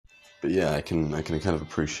but yeah, I can kind of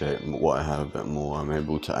appreciate what I have a bit more. I'm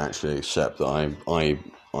able to actually accept that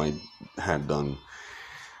I had done.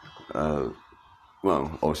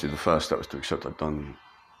 Well, obviously the first step was to accept I'd done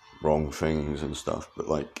wrong things and stuff, but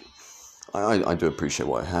like I do appreciate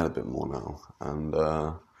what I had a bit more now, and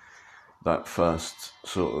that first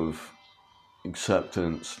sort of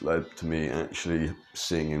acceptance led to me actually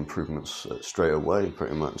seeing improvements straight away.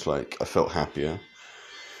 Pretty much, like I felt happier.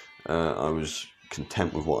 I was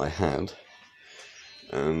content with what I had,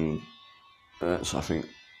 and that's I think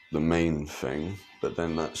the main thing. But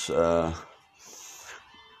then that's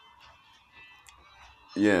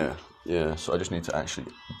yeah. So I just need to actually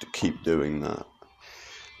keep doing that.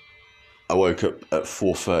 I woke up at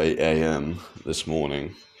 4:30 a.m. this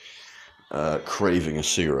morning, craving a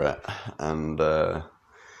cigarette, and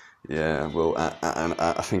yeah, well,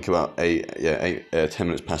 I think about 10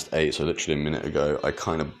 minutes past 8, so literally a minute ago, I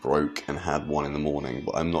kind of broke and had one in the morning,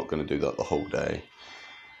 but I'm not going to do that the whole day.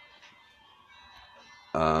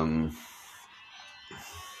 But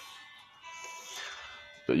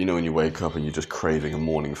you know when you wake up and you're just craving a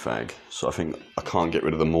morning fag, so I think I can't get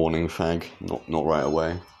rid of the morning fag, not right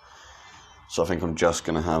away. So I think I'm just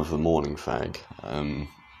going to have the morning fag,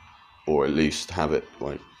 or at least have it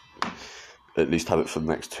for the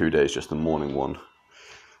next 2 days, just the morning one,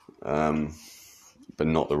 but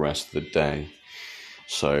not the rest of the day.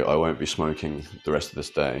 So I won't be smoking the rest of this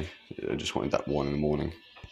day. I just wanted that one in the morning.